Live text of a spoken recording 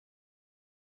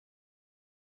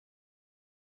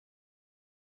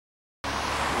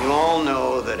all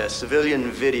know that a civilian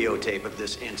videotape of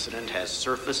this incident has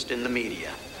surfaced in the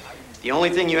media. The only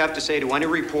thing you have to say to any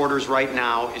reporters right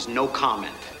now is no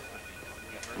comment.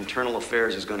 Internal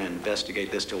Affairs is going to investigate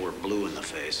this till we're blue in the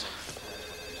face.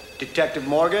 Detective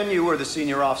Morgan, you were the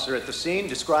senior officer at the scene.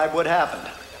 Describe what happened.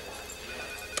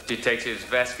 Detectives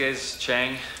Vasquez,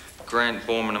 Chang, Grant,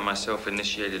 Borman, and myself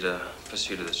initiated a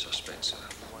pursuit of the suspect, sir.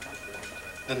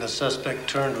 Then the suspect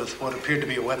turned with what appeared to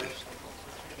be a weapon.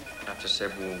 After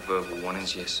several verbal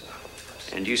warnings, yes,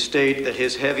 sir. And you state that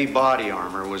his heavy body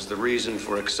armor was the reason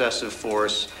for excessive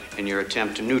force in your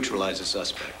attempt to neutralize the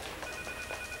suspect.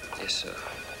 Yes, sir.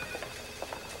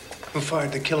 Who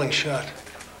fired the killing shot?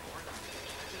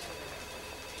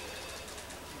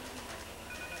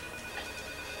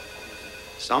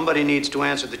 Somebody needs to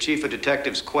answer the chief of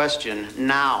detectives' question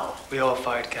now. We all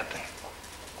fired, Captain.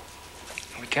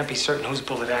 We can't be certain whose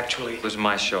bullet actually... It was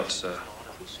my shot, sir.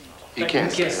 You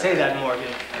can't say that, Morgan.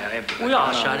 We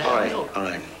all shot it. All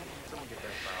right.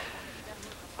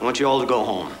 I want you all to go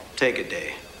home. Take a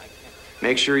day.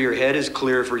 Make sure your head is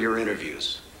clear for your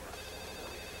interviews.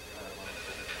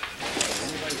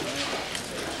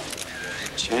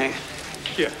 Chang?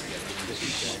 Yeah.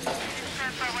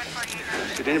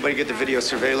 Did anybody get the video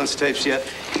surveillance tapes yet?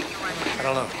 I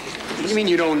don't know. What do you mean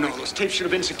you don't know? Those tapes should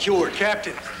have been secured.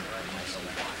 Captain,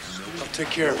 I'll take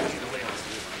care of it.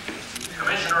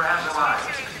 Commissioner has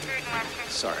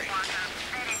arrived. Sorry.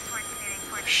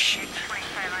 Shit.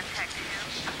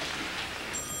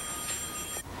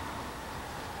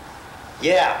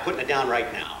 Yeah, putting it down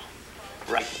right now.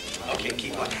 Right. Okay,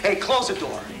 keep on. Hey, close the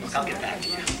door. I'll get back to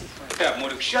you. Yeah,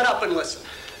 Morgan. Shut up and listen.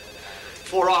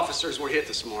 4 officers were hit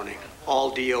this morning,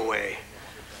 all DOA.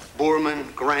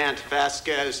 Borman, Grant,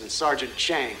 Vasquez, and Sergeant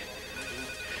Chang.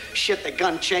 Shit, they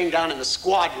gunned Chang down in the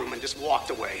squad room and just walked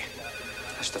away.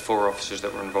 That's the 4 officers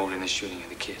that were involved in the shooting of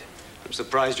the kid. I'm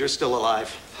surprised you're still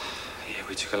alive. Yeah,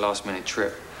 we took a last-minute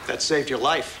trip. That saved your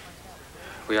life.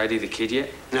 We ID the kid yet?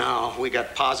 No, we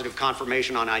got positive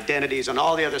confirmation on identities on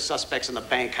all the other suspects in the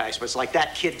bank heist, but it's like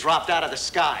that kid dropped out of the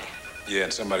sky. Yeah,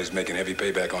 and somebody's making heavy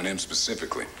payback on him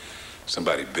specifically.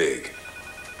 Somebody big.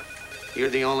 You're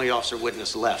the only officer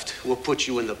witness left. We'll put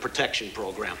you in the protection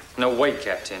program. No way,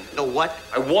 Captain. No what?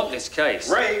 I want this case.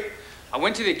 Ray! I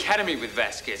went to the academy with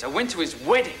Vasquez. I went to his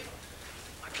wedding.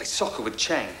 I played soccer with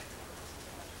Chang.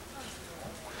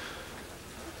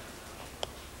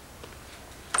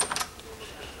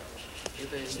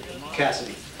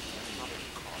 Cassidy.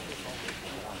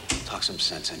 Talk some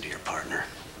sense into your partner.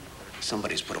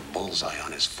 Somebody's put a bullseye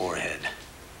on his forehead.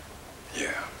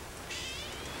 Yeah.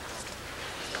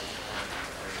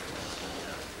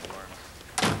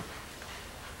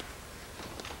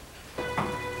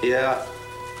 Yeah.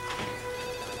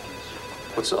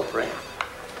 What's up, Ray?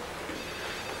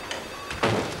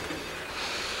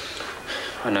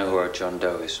 I know who our John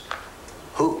Doe is.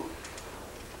 Who?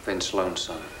 Vince Sloan's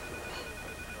son.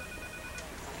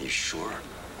 You sure?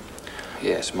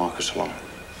 Yes, Marcus Sloan.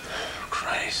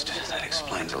 Christ, that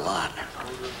explains a lot.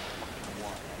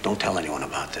 Don't tell anyone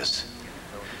about this.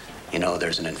 You know,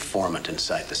 there's an informant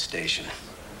inside the station.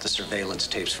 The surveillance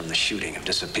tapes from the shooting have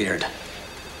disappeared.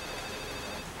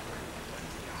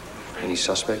 Any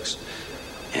suspects?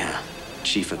 Yeah.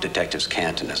 Chief of Detectives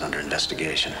Canton is under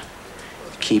investigation.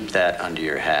 Keep that under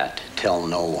your hat. Tell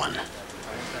no one.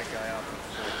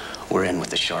 We're in with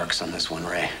the Sharks on this one,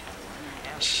 Ray.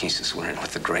 Jesus, we're in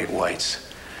with the Great Whites.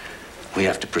 We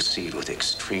have to proceed with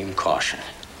extreme caution.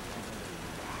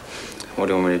 What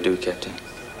do you want me to do, Captain?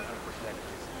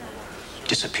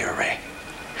 Disappear, Ray.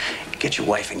 Get your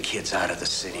wife and kids out of the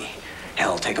city.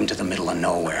 Hell, take them to the middle of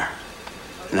nowhere.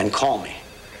 And then call me.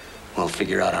 We'll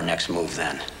figure out our next move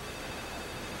then.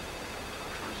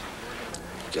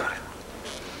 Got it.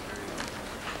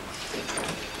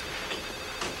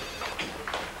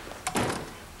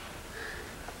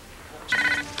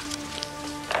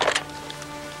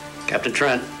 Captain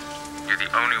Trent. You're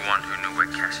the only one who knew where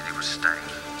Cassidy was staying.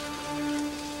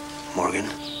 Morgan.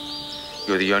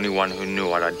 You're the only one who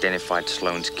knew I'd identified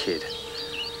Sloan's kid.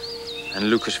 And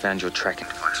Lucas found your tracking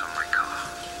device on my car.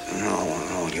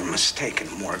 No, you're mistaken,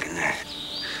 Morgan.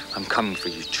 I'm coming for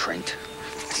you, Trent.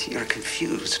 You're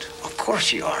confused. Of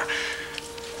course you are.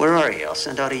 Where are you? I'll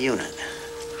send out a unit.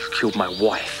 You killed my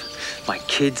wife, my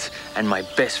kids, and my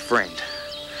best friend.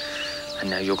 And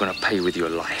now you're gonna pay with your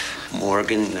life.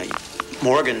 Morgan.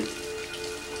 Morgan.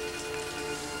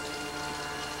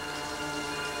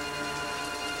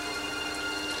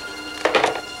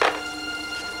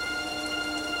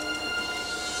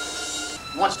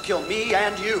 Wants to kill me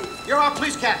and you. You're our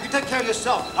police captain. You take care of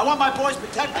yourself. I want my boys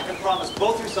protected. I can promise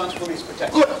both your sons police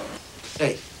protection.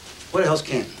 Hey, where the hell's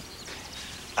Canton?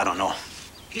 I don't know.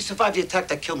 He survived the attack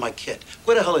that killed my kid.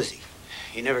 Where the hell is he?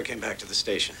 He never came back to the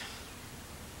station.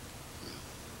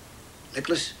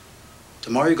 Nicholas,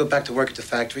 tomorrow you go back to work at the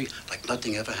factory like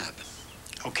nothing ever happened.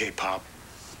 Okay, Pop.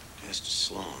 Mr.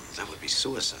 Sloan, that would be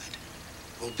suicide.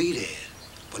 We'll be there.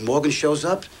 When Morgan shows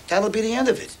up, that'll be the end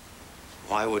of it.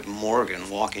 Why would Morgan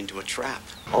walk into a trap?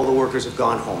 All the workers have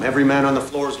gone home. Every man on the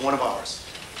floor is one of ours.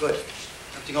 Good.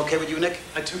 Everything okay with you, Nick?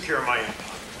 I took care of my end.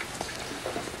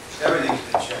 Everything's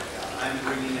been checked out. I'm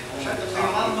bringing it home.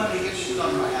 How lot of money to get you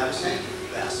done right? Absolute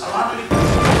best. How many?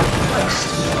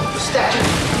 What's that?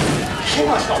 She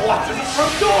must have walked in the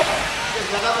front door.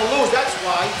 There's nothing to lose, that's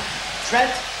why.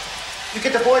 Trent, you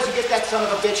get the boys and get that son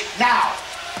of a bitch now.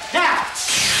 Now!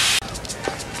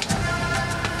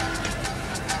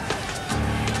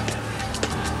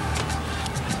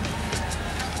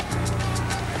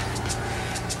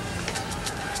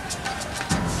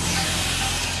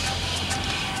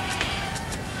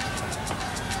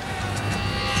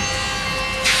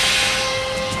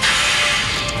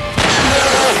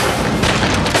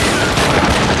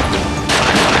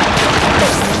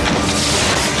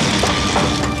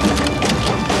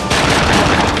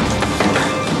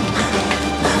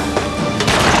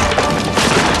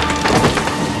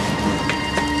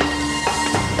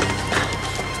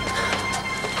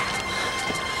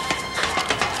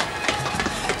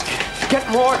 Get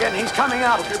Morgan. He's coming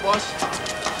out. Okay, boss.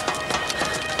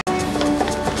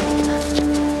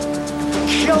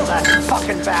 Kill that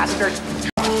fucking bastard.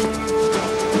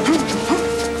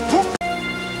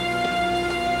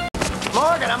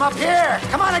 Morgan, I'm up here.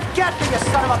 Come on and get me, you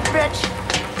son of a bitch.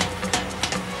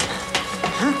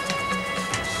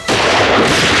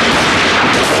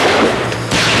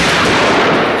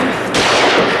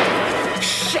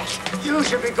 Shit. You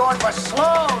should be going for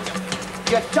Sloan.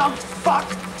 You dumb fuck.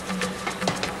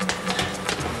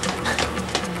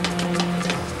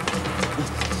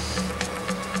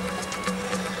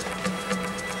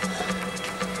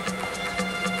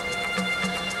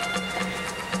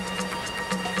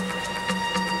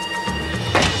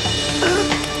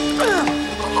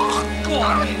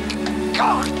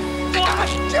 God.